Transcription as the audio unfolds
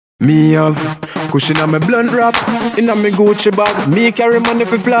Me have cushion on my blunt wrap, in a me Gucci bag. Me carry money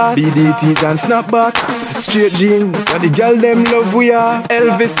for floss, BDTs and snapback. Straight jeans, and the girl them love we are.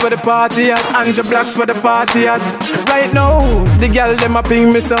 Elvis for the party at, Anja Blacks for the party at. Right now, the girl them a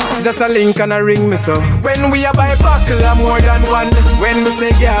ping me so, just a link and a ring me so. When we a buy buckle, I'm more than one. When we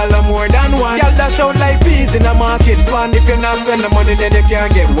say girl, I'm more than one. Girl that shout like peas in a market pan. If you not spend the money, then you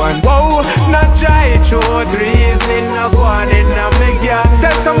can't get one. Whoa, not try short reason, no go on in a me girl.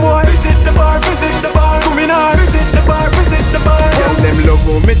 Tell some boy, visit the bar, visit the bar. Come in here, visit the bar, visit the bar. Girl them love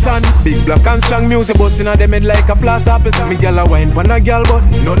how me tan, big black and strong music busting on them head like a floss apple. Me girl a wine pon a girl but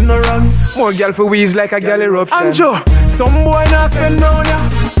nothing no wrong. More girl for wheeze like a girl eruption. Anjo, some boy not spend down ya.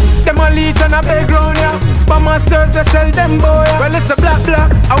 Them a leech and a big round ya. But masters they shell them boy ya. Well it's a black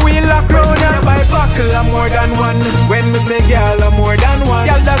a wheel lock round ya. Buy buckle I'm more than one. When me say girl I'm more than one.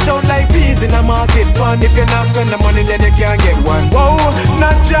 Girl that sound like peas in a market pan. If you not spend the money then you can't get one. Whoa,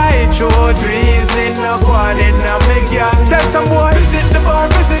 not try short reason, no go on in a big girl. Tell some boy visit the bar,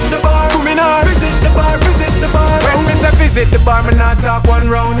 visit the bar. Come in here, visit the bar, visit the bar. When me say visit the bar, me not talk one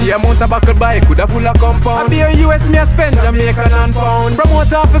round. The amount of buckle buy coulda full of compound. I be a US me a spend Jamaican and pound.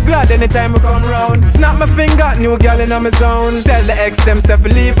 Promote off a glad anytime we come round. Snap my finger, new girl in my zone. Tell the ex them self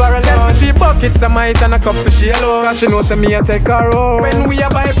leave her alone. 3 buckets of mice and a cup for she alone. Cause she knows me a take her home. When we a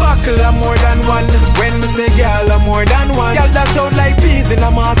buy buckle, I'm more than one. When me say girl, I'm more than one. Girl that sound like peas in a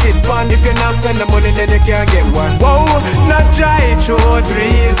market pan. If you not spend the money, then you can't get one. Whoa, not try short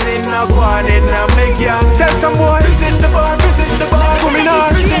reason, no go on in a me girl. Tell some boy, visit the bar, visit the bar. Come in here,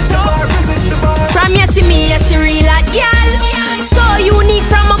 visit the bar, visit the bar. From you see me, you see real hot girl. So unique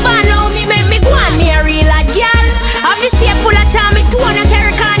from a band, now me make me go on me a real hot girl. Have the shape full of charm, me tone and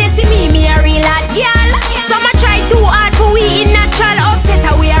carry can you see me a real hot girl. Some a try too hard for we in natural upset,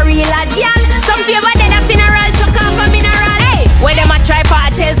 we a real hot girl. Some favor then a funeral, chuck off a mineral. Hey, when them a try for a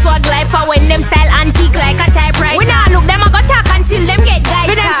tell swag life, for when them style antique like a typewriter. We now look them a go talk until them get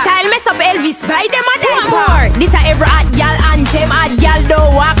guys. For them style mess up Elvis, buy them a diaper. This a every hot girl anthem, hot girl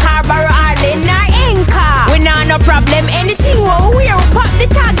don't walk her borrow her lane or anchor. We nah no problem, anything we wear, we pop the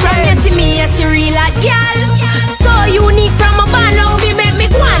tag. From you see me, you see real hot girl. So unique from a band, now me make me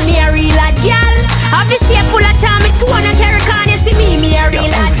go on me a real hot girl. Have the shape full of charm, me tone and carry can you see me a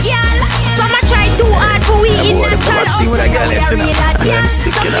real hot girl. Some a try too hard for we in the child of we a real hot girl.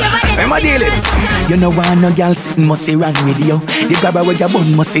 I'm a dealing. You know why no girl sitting must say wrong with you. The grabber with your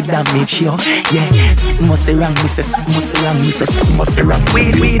bun must say damage you. Yeah, sitting must say wrong, me say something must say wrong, me say something must say wrong.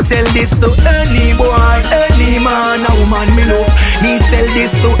 We tell this to any boy, any man, a woman me love. Me tell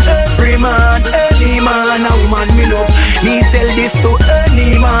this to every man, any man, a woman me love. Me tell this to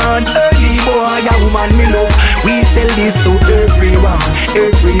any man, any boy, a woman me love. We tell this to everyone,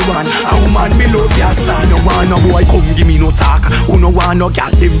 everyone, a woman me love. Ya stand no one no boy come give me no talk. Who no want no gal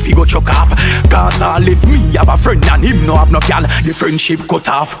them fi go chuck off. Gaza left me have a friend and him no have no gal. The friendship cut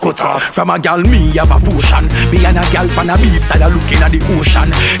off, cut off. From a gal me have a potion. Me and a gal pan a beach side a looking at the ocean.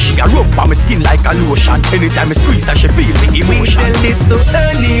 She a rub on my skin like a lotion. Anytime I squeeze her she feel the emotion. Me tell this to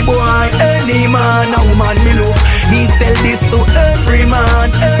any boy, any man, a woman me love. Me tell this to every man,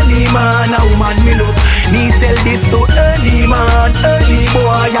 any man, a woman me love. Me tell this to any man, any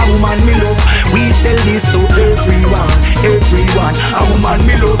boy, a woman me love. We tell this to everyone, everyone, a woman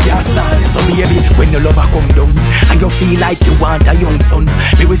me love. Ya stand. So baby, when your lover come down and you feel like you want a young son,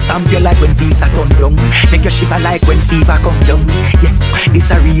 me will stamp you like when visa turn down. Make you shiver like when fever come down. Yeah,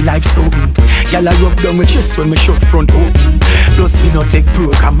 this a real life song. Y'all a rub down my chest when me shut front open. Plus me no take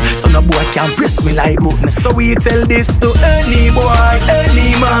program, so no boy can press me like button. So we tell this to any boy,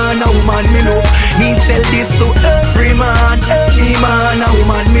 any man, a woman me love. Me tell this to every man, any man, a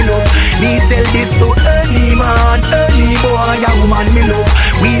woman me love. Me tell this to any man, any boy, a woman me love.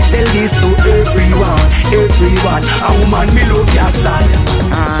 We tell this to everyone, everyone, a woman me love. Ya stand.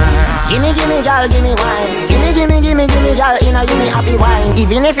 Gimme, gimme, girl, gimme wine. Gimme, gimme, gimme, gimme, girl, inna gimme happy wine.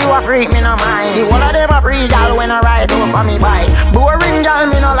 Even if you a freak, me no mind. The whole of them a free, girl, when I ride up on me bike. Boring, girl,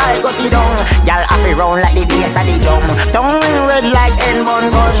 me no like, go sit down. Girl, happy round like the bass of the drum. Tongue red like N-bun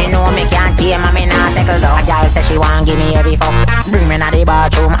gun. She know me can't tame, and me nah settle down. A girl say she want give me every fuck. Bring me na the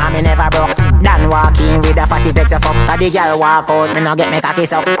bathroom, and me never broke. Dan walk in with a fatty vex a fuck. Cause the girl walk out, me no get me cocky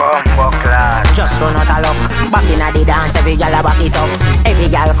suck. Just run out a luck. Back inna the dance, every girl a back it up.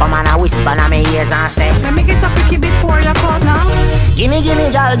 Every girl come and a whisper na me ears and say, let me get a picky before you come now. Gimme, gimme,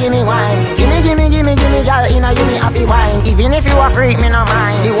 girl, gimme wine. Gimme, gimme, gimme, gimme, girl, inna gimme happy wine. Even if you a freak, me no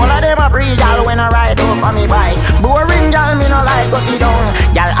mind. The whole of them a free, girl, when I ride up on me bike. Boring, girl, me no like, go sit down.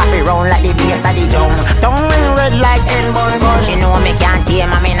 Girl, happy round like the bass of the drum. Tongue red like N-bun gun. She know me can't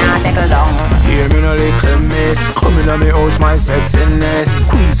tame, and me nah settle down. Hear me no little miss. Come in on me house, my sexiness.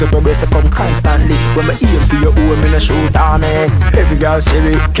 Squeeze up your breast, I come constantly. When me aim for your own, me no shoot or miss. Every girl see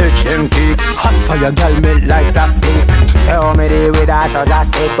me, catch them kicks. Hot fire, girl, melt like plastic. Say how me deal with us or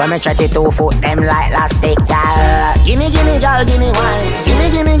plastic. When me try to 2 foot them like plastic, girl. Gimme, girl, gimme wine. Gimme,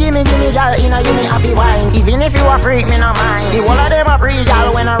 girl, inna you me happy wine. Even if you a freak, me no mind. The whole of them a free,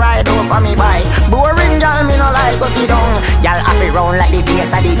 girl, when I ride up on me bike. Boring, girl, me no like, go sit down. Girl, happy round like the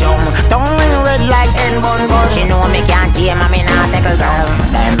bass of the drum. Tongue red like N-bun gun. She know me can't tame, and me nah second girl.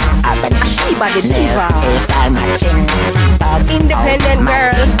 Them happen a SHEBA the diva. Hairstyle matching. Independent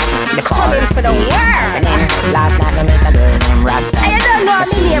girl. Coming for the world. Last night I met a girl named Rockstar. I don't know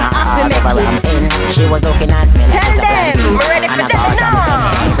me name after me. She was looking at me like tell them, ready for them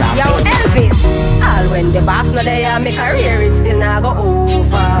now. Yo, Elvis. All when the boss not there, my career it still not go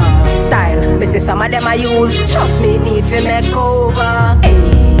over. Style, me see some of them I use. Trust me, need for make over.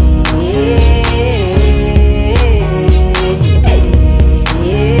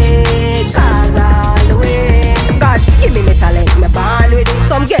 Cause all the way. God, give me talent, me born with it.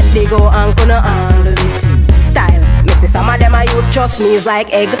 Some get they go and gonna handle it. Style, me see some of them I use. Trust me, it's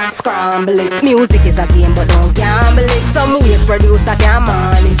like egg scramble it. Music is a game, but don't gamble it. Some ways producer can't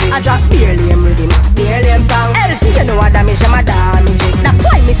manage it. I drop barely him rhythm, barely him song. Else you know what damage them a damage it. That's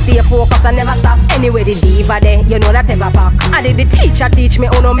why me stay focused and never stop. Anyway, the diva there, you know that ever back. I did the teacher teach me,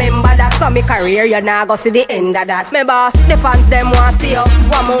 oh no remember that. So me career, you now go see the end of that. Me boss, the fans them want see you.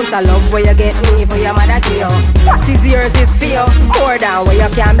 One amount of love where you get me for your mother to you. What is yours is for you. More than where you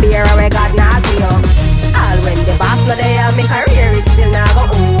can bear and where God not to you. All when the boss not there, my career it still not go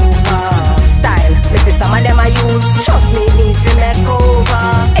over. Style, me see some of them I use. Trust me, need to make over.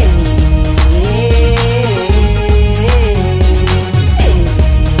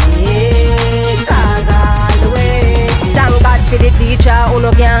 Cause all the way. Thank God for the teacher who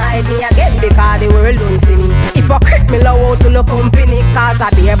no can hide me again because the world don't see me. Hypocrite me love out to no company cause I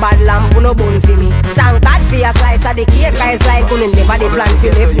be a bad lamp who no bone for me. Thank God for your slice of the cake guys like who never the plan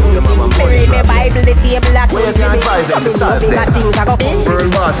for left me. Me read me Bible, the table that won't for me. Some bigger things I go come for.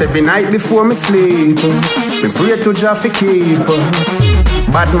 World boss every night before me sleep. Me pray to Jah fi keep.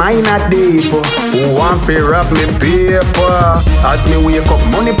 Bad mind not deep. Who want fi rap me paper? As me wake up,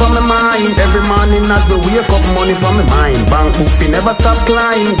 money for my mind. Every morning as me wake up, money for my mind. Bank book fi never stop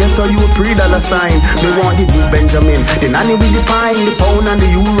climb. Get to you $3 sign. Me want the new Benjamin. The nanny with the fine. The pound and the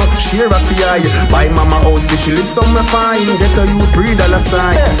euro share a CI. Buy mama house fi she live somewhere fine. Get to you $3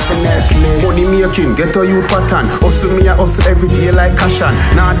 sign. Money making, get to you pattern. Hustle me a hustle every day like Cashan.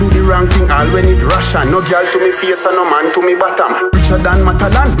 Now do the wrong thing all when it Russian. No girl to me face and no man to me bottom. Richer than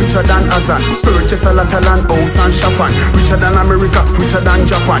Matalan, richer than Azan. Purchase a lot of land, house and Japan. Richer than America, richer than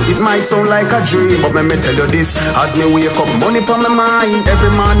Japan. It might sound like a dream, but let me tell you this. As me wake up, money for my mind.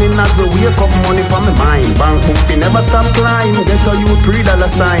 Every morning as we wake up, money for my mind. Bank book fi never stop climb. Get to you $3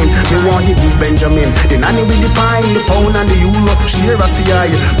 sign. Me want the good Benjamin. The nanny with the fine. The pound and the euro share a CI.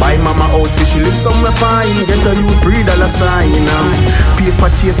 Buy mama house fi she live somewhere fine. Get to you $3 sign.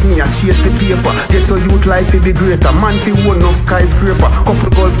 Paper chase me, I chase the paper. Get to youth life fi be greater. Man fi own enough skyscraper. Couple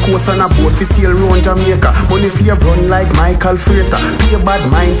Gulf Coast and a boat fi sail round Jamaica. Money fi a run like Michael Freighter. Pay bad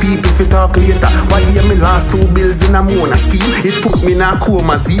mind people fi talk later. Why hear me last 2 bills in a Mona scheme? It put me in a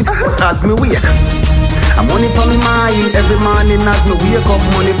coma, see? As me wake, a money for me mind. Every morning as me wake up,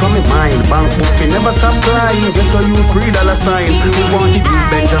 money for me mind. Bank book fi never stop crying. Get to you $3 sign. We want it with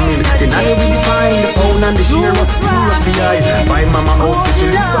Benjamin. The nanny with the fine. The pound and the share of euro CI. Buy mama house fi she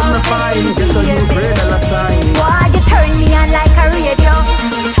live somewhere fine. Get to you $3 sign. Why you turn me on like a radio?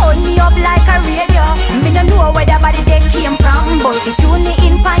 Turn me up like a radio. Me no know where the body they came from, but you tune me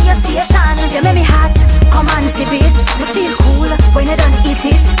in by your station. You make me hot, come and sip it. You feel cool when you don't eat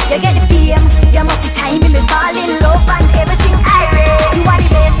it. You get the fame, you must be time me fall in love and everything I read. You are the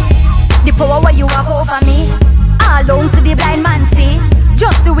best, the power what you have over me. All down to the blind man see.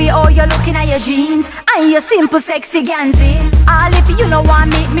 Just the way how you're looking at your jeans and your simple sexy Gansy. All if you know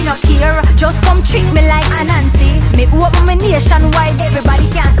want me no care. Just come treat me like a Nancy. Me open my nationwide, everybody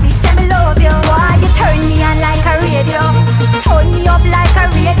can see. Say me love you. Why you turn me on like a radio? Turn me up like a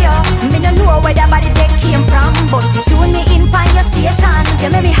radio. Me no know where the body they came from, but you tune me in by your station. You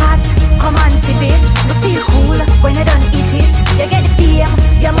make me hot, come and sip it. You feel cool when you don't eat it. You get the fame,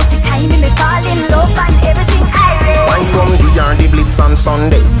 you must be time me fall in love and everything I read. Why come the yarn the blitz on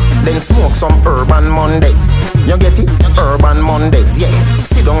Sunday? Then smoke some Urban Monday. You get it? Urban Mondays, yeah.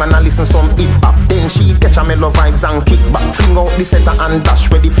 Sit down and listen some hip-hop. Then she catch a mellow vibes and kick back. Fling out the center and dash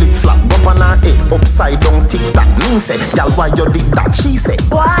where the flip-flop. Bump on her head, upside down, tic-tac. Me said, y'all why you did that? She said,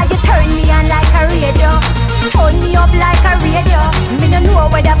 why you turn me on like a radio? Turn me up like a radio. Me no know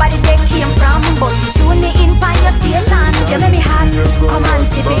where the body they came from, but tune me in by your station. You make me hot, come and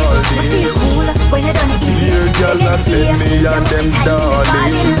sip it. You feel cool when you done eat it. Girl, I send me and them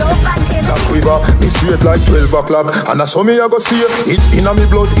darling. That quiver, me straight like 12 o'clock. And I saw me I go see it inna me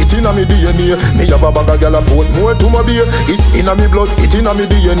blood, it inna me DNA. Me have a bag of gyal a put more to my beer. It inna me blood, it inna me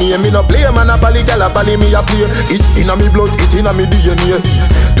DNA. Me no play man a bally, gyal a bally me a play. It inna me blood, it inna me DNA.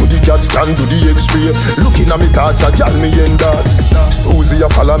 To the cat stand, to the X-ray. Looking at me thoughts, a gyal me and that. Susie a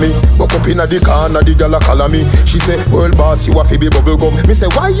follow me, walk up inna the corner, the gyal a call me. She say, world boss, you a fi be bubble gum. Me say,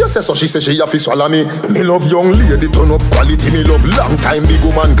 why you say so? She say she a fi swallow me. Me love young lady, turn up quality. Me love long time big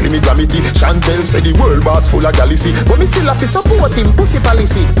woman, clean me gravity. Chantel say the world boss full of galaxy, but me still have to support him, pussy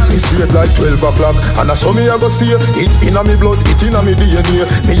policy. Me straight like 12 o'clock, and I saw me I go stay. It inna me blood, it inna me DNA.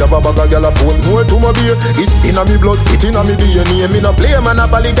 Me have a bag of gyal a phone more to my beer. It inna me blood, it inna me DNA. Me no play man a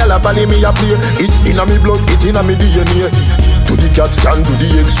bally, gyal a bally me a play. It inna me blood, it inna me DNA. To the cat stand, to the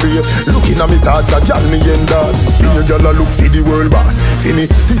X-ray. Looking at me thoughts, a gyal me and that. Me a gyal a look for the world boss. For me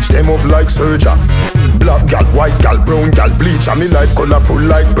stitch them up like surgeon. Black gal, white gal, brown gal, bleach. And me life colorful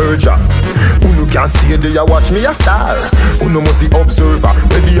like Berger. Uno can stay there, watch me a star. Uno must see observer.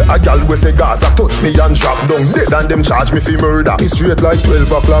 Maybe a gal we say Gaza touch me and drop down dead and them charge me for murder. Me straight like 12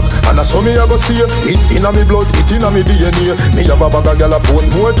 o'clock, and I saw me I go see it inna me blood, it inna me DNA. Me have a bag of gal a phone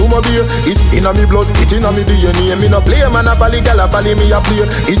more to my beer. It inna me blood, it inna me DNA. Me no play man a bally, gal a bally me a play.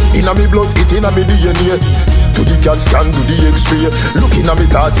 It inna me blood, it inna me DNA. To the cat stand, to the X-ray. Looking at me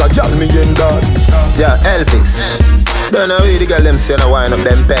thoughts, a gal me and that. Yeah, Elvis. Don't know who the girl them say no wind up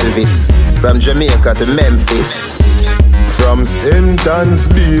them pelvis. From Jamaica to Memphis. From St. Anne's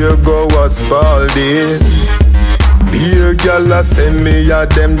Beer go a Spalding. Beer gal a send me a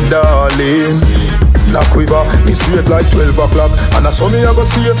them darling. Black quiver, me straight like 12 o'clock. And I saw me I go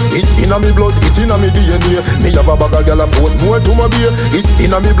see it inna me blood, it inna me DNA. Me have a bag of gyal a put more to my beer. It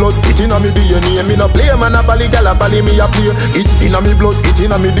inna me blood, it inna me DNA. Me no play man a bally, gyal a bally me a play. It inna me blood, it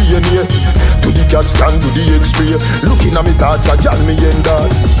inna me DNA. To the cat stand, to the X-ray. Looking at me thoughts, a gyal me and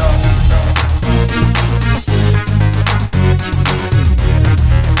that.